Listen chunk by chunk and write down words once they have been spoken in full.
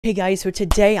Hey guys, so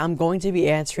today I'm going to be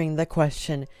answering the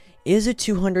question, is a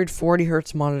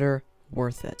 240Hz monitor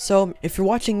worth it? So, if you're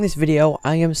watching this video,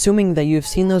 I am assuming that you've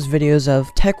seen those videos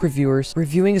of tech reviewers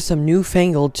reviewing some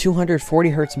newfangled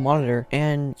 240Hz monitor,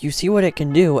 and you see what it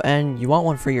can do, and you want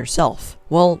one for yourself.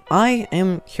 Well, I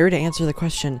am here to answer the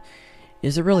question,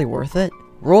 is it really worth it?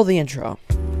 Roll the intro.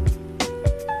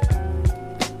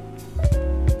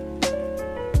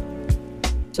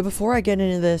 So before I get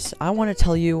into this, I want to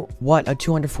tell you what a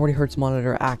 240Hz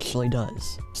monitor actually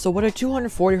does. So what a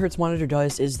 240Hz monitor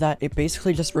does is that it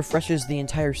basically just refreshes the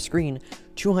entire screen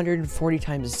 240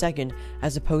 times a second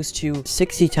as opposed to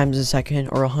 60 times a second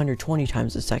or 120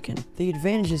 times a second. The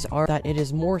advantages are that it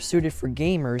is more suited for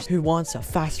gamers who wants a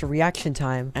faster reaction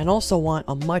time and also want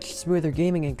a much smoother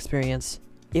gaming experience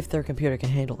if their computer can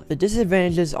handle it. The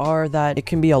disadvantages are that it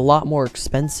can be a lot more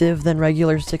expensive than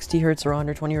regular 60Hz or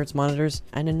 120Hz monitors,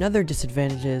 and another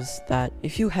disadvantage is that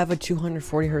if you have a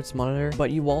 240Hz monitor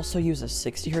but you also use a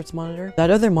 60Hz monitor,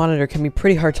 that other monitor can be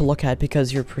pretty hard to look at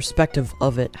because your perspective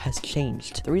of it has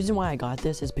changed. The reason why I got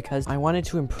this is because I wanted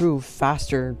to improve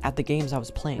faster at the games I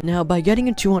was playing. Now, by getting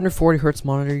a 240Hz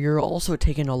monitor, you're also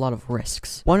taking a lot of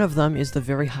risks. One of them is the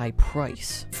very high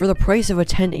price. For the price of a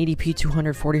 1080p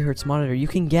 240Hz monitor, you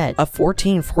can get a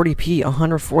 1440p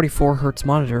 144Hz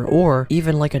monitor, or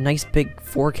even like a nice big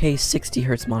 4K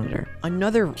 60Hz monitor.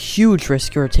 Another huge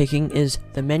risk you're taking is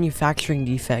the manufacturing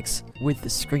defects with the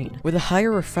screen. With a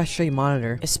higher refresh rate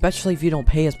monitor, especially if you don't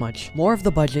pay as much, more of the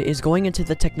budget is going into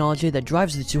the technology that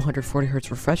drives the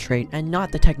 240Hz refresh rate and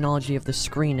not the technology of the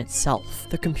screen itself.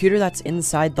 The computer that's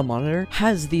inside the monitor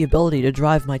has the ability to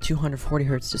drive my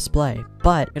 240Hz display,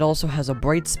 but it also has a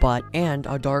bright spot and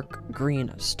a dark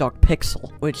green stuck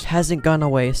pixel, which hasn't gone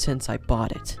away since I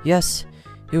bought it. Yes,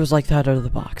 it was like that out of the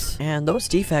box. And those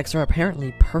defects are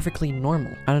apparently perfectly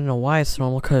normal. I don't know why it's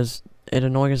normal, because it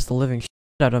annoys the living shit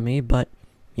out of me, but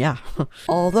yeah.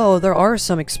 Although there are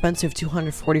some expensive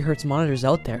 240Hz monitors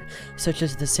out there, such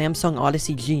as the Samsung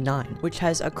Odyssey G9, which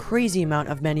has a crazy amount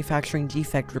of manufacturing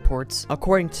defect reports,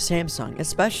 according to Samsung,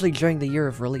 especially during the year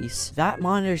of release. That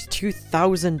monitor's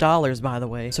 $2,000, by the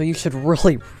way, so you should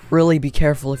really be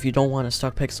careful if you don't want a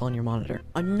stuck pixel on your monitor.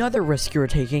 Another risk you're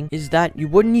taking is that you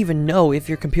wouldn't even know if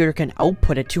your computer can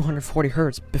output at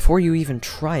 240Hz before you even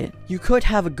try it. You could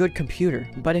have a good computer,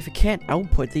 but if it can't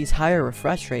output these higher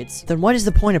refresh rates, then what is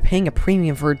the point of paying a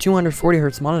premium for a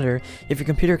 240Hz monitor if your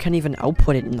computer can't even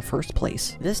output it in the first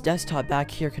place? This desktop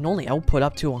back here can only output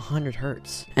up to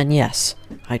 100Hz. And yes,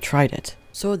 I tried it.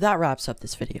 So that wraps up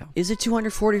this video. Is a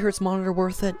 240Hz monitor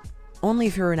worth it? Only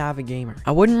if you're an avid gamer.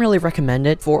 I wouldn't really recommend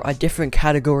it for a different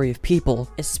category of people,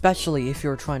 especially if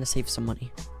you're trying to save some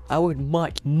money. I would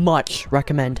much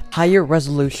recommend higher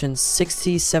resolution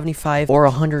 60, 75, or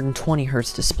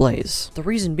 120Hz displays. The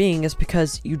reason being is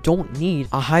because you don't need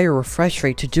a higher refresh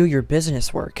rate to do your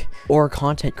business work or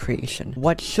content creation.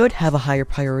 What should have a higher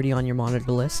priority on your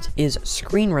monitor list is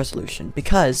screen resolution,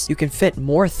 because you can fit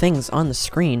more things on the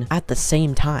screen at the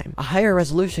same time. A higher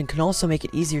resolution can also make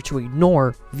it easier to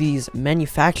ignore these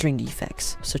manufacturing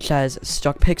defects, such as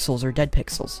stuck pixels or dead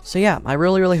pixels. So yeah, I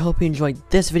really hope you enjoyed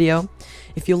this video.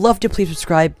 If you loved it, please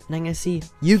subscribe, and I'm gonna see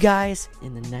you guys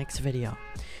in the next video.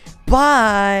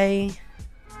 Bye!